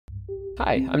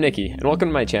Hi, I'm Nikki, and welcome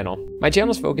to my channel. My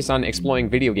channel is focused on exploring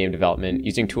video game development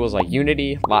using tools like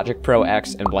Unity, Logic Pro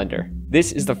X, and Blender.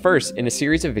 This is the first in a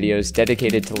series of videos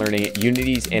dedicated to learning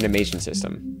Unity's animation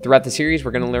system. Throughout the series,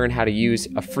 we're going to learn how to use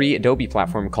a free Adobe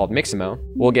platform called Mixamo.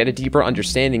 We'll get a deeper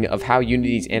understanding of how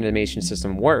Unity's animation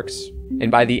system works, and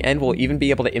by the end, we'll even be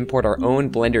able to import our own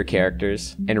Blender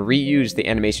characters and reuse the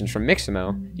animations from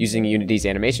Mixamo using Unity's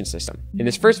animation system. In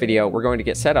this first video, we're going to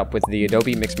get set up with the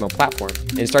Adobe Mixamo platform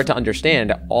and start to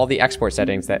understand all the export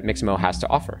settings that Mixamo has to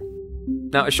offer.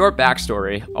 Now, a short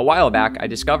backstory. A while back, I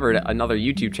discovered another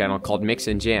YouTube channel called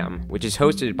MixAndJam, which is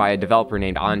hosted by a developer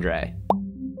named Andre.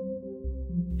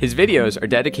 His videos are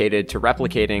dedicated to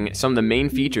replicating some of the main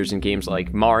features in games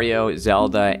like Mario,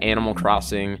 Zelda, Animal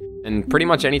Crossing, and pretty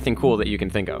much anything cool that you can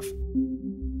think of.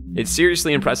 It's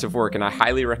seriously impressive work, and I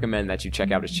highly recommend that you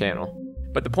check out his channel.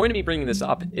 But the point of me bringing this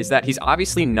up is that he's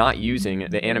obviously not using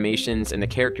the animations and the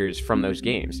characters from those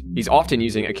games. He's often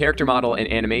using a character model and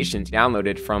animations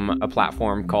downloaded from a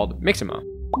platform called Mixamo.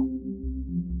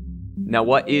 Now,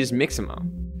 what is Mixamo?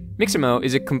 Mixamo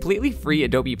is a completely free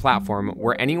Adobe platform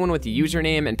where anyone with a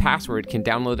username and password can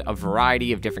download a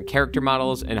variety of different character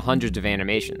models and hundreds of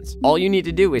animations. All you need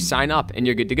to do is sign up and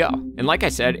you're good to go. And like I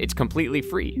said, it's completely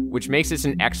free, which makes this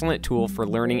an excellent tool for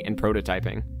learning and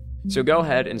prototyping. So go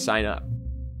ahead and sign up.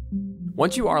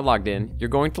 Once you are logged in, you're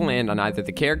going to land on either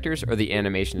the Characters or the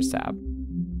Animations tab.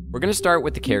 We're going to start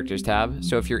with the Characters tab,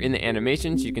 so if you're in the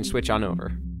Animations, you can switch on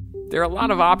over. There are a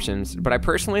lot of options, but I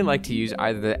personally like to use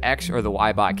either the X or the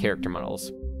Y bot character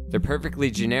models. They're perfectly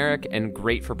generic and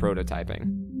great for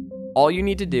prototyping. All you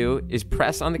need to do is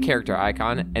press on the character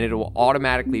icon and it will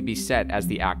automatically be set as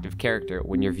the active character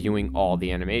when you're viewing all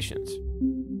the animations.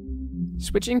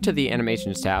 Switching to the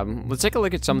Animations tab, let's take a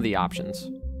look at some of the options.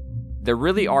 There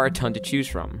really are a ton to choose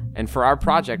from, and for our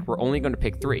project, we're only going to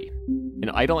pick 3.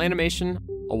 An idle animation,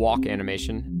 a walk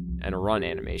animation, and a run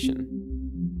animation.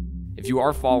 If you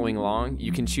are following along,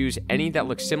 you can choose any that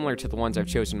look similar to the ones I've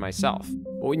chosen myself.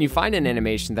 But when you find an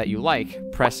animation that you like,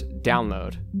 press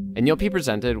Download, and you'll be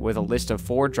presented with a list of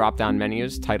 4 drop-down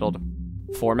menus titled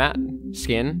Format,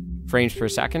 Skin, Frames per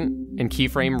Second, and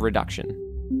Keyframe Reduction.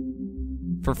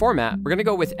 For format, we're going to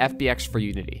go with FBX for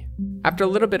Unity. After a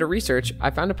little bit of research,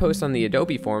 I found a post on the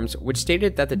Adobe forums which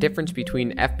stated that the difference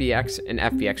between FBX and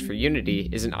FBX for Unity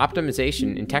is an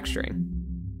optimization in texturing.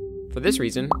 For this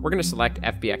reason, we're going to select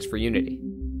FBX for Unity.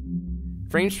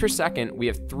 Frames per second, we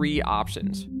have 3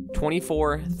 options,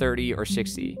 24, 30, or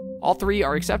 60. All 3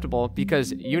 are acceptable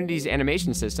because Unity's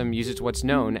animation system uses what's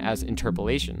known as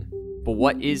interpolation. But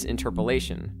what is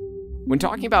interpolation? When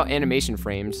talking about animation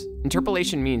frames,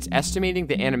 interpolation means estimating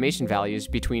the animation values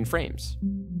between frames.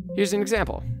 Here's an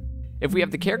example. If we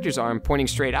have the character's arm pointing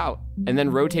straight out, and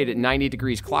then rotate it 90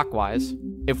 degrees clockwise,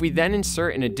 if we then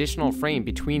insert an additional frame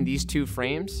between these 2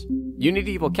 frames,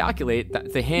 Unity will calculate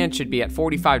that the hand should be at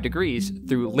 45 degrees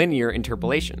through linear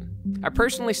interpolation. I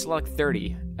personally select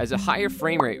 30, as a higher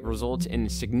frame rate results in a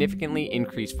significantly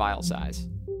increased file size.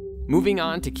 Moving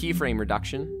on to keyframe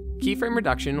reduction. Keyframe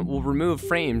reduction will remove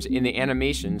frames in the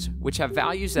animations which have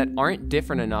values that aren't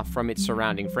different enough from its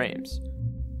surrounding frames.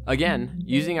 Again,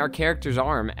 using our character's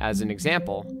arm as an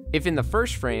example, if in the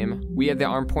first frame we have the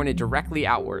arm pointed directly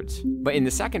outwards, but in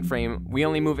the second frame we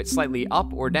only move it slightly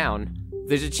up or down,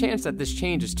 there's a chance that this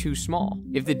change is too small.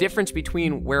 If the difference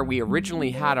between where we originally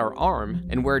had our arm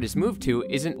and where it is moved to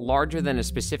isn't larger than a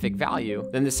specific value,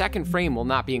 then the second frame will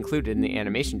not be included in the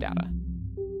animation data.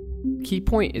 Key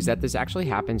point is that this actually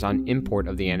happens on import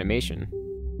of the animation.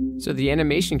 So the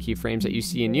animation keyframes that you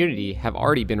see in Unity have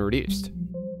already been reduced.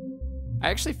 I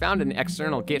actually found an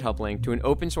external GitHub link to an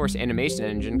open source animation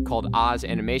engine called Oz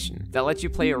Animation that lets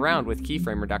you play around with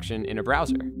keyframe reduction in a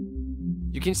browser.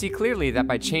 You can see clearly that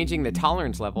by changing the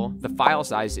tolerance level, the file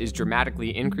size is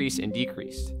dramatically increased and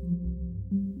decreased.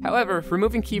 However,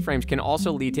 removing keyframes can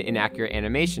also lead to inaccurate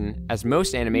animation, as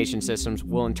most animation systems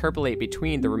will interpolate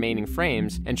between the remaining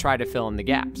frames and try to fill in the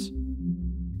gaps.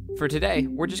 For today,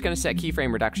 we're just going to set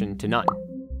keyframe reduction to none.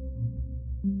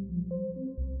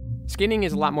 Skinning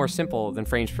is a lot more simple than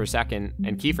frames per second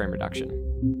and keyframe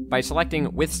reduction. By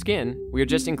selecting with skin, we are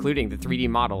just including the 3D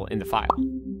model in the file.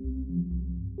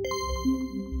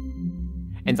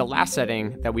 And the last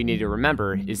setting that we need to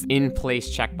remember is the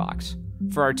in-place checkbox.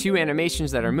 For our 2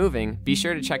 animations that are moving, be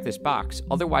sure to check this box,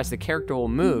 otherwise the character will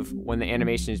move when the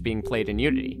animation is being played in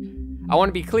Unity. I want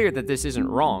to be clear that this isn't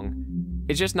wrong,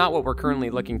 it's just not what we're currently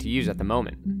looking to use at the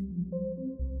moment.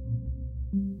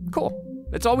 Cool.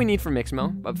 That's all we need for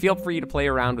Mixamo, but feel free to play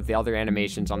around with the other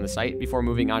animations on the site before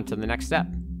moving on to the next step.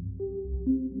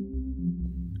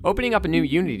 Opening up a new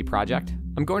Unity project,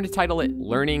 I'm going to title it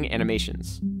Learning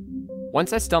Animations. Once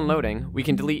that's done loading, we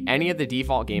can delete any of the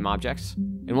default game objects,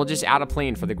 and we'll just add a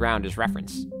plane for the ground as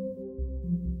reference.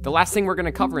 The last thing we're going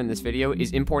to cover in this video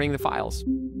is importing the files.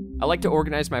 I like to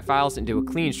organize my files into a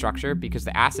clean structure because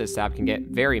the Assets tab can get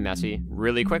very messy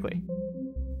really quickly.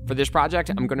 For this project,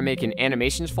 I'm going to make an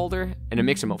Animations folder and a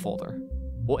Mixamo folder.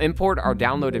 We'll import our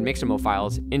downloaded Mixamo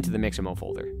files into the Mixamo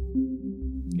folder.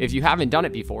 If you haven't done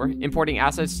it before, importing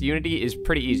assets to Unity is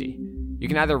pretty easy. You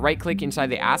can either right-click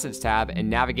inside the Assets tab and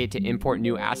navigate to Import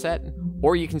New Asset,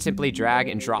 or you can simply drag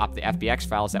and drop the FBX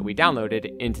files that we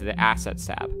downloaded into the Assets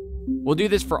tab. We'll do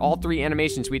this for all 3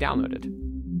 animations we downloaded.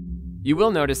 You will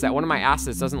notice that one of my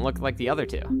assets doesn't look like the other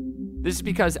 2. This is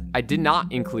because I did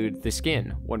not include the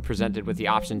skin when presented with the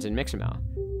options in Mixamo.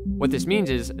 What this means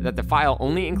is that the file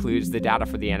only includes the data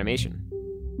for the animation.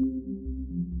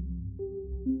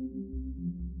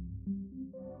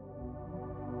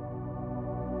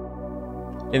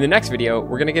 In the next video,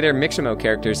 we're going to get our Mixamo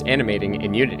characters animating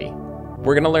in Unity.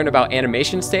 We're going to learn about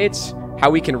animation states, how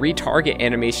we can retarget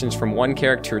animations from one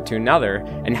character to another,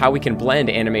 and how we can blend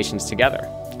animations together.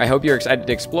 I hope you're excited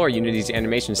to explore Unity's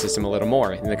animation system a little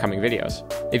more in the coming videos.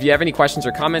 If you have any questions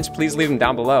or comments, please leave them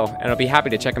down below, and I'll be happy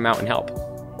to check them out and help.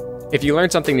 If you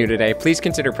learned something new today, please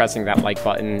consider pressing that like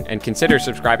button and consider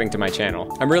subscribing to my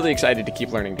channel. I'm really excited to keep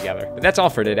learning together. But that's all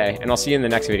for today, and I'll see you in the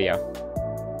next video.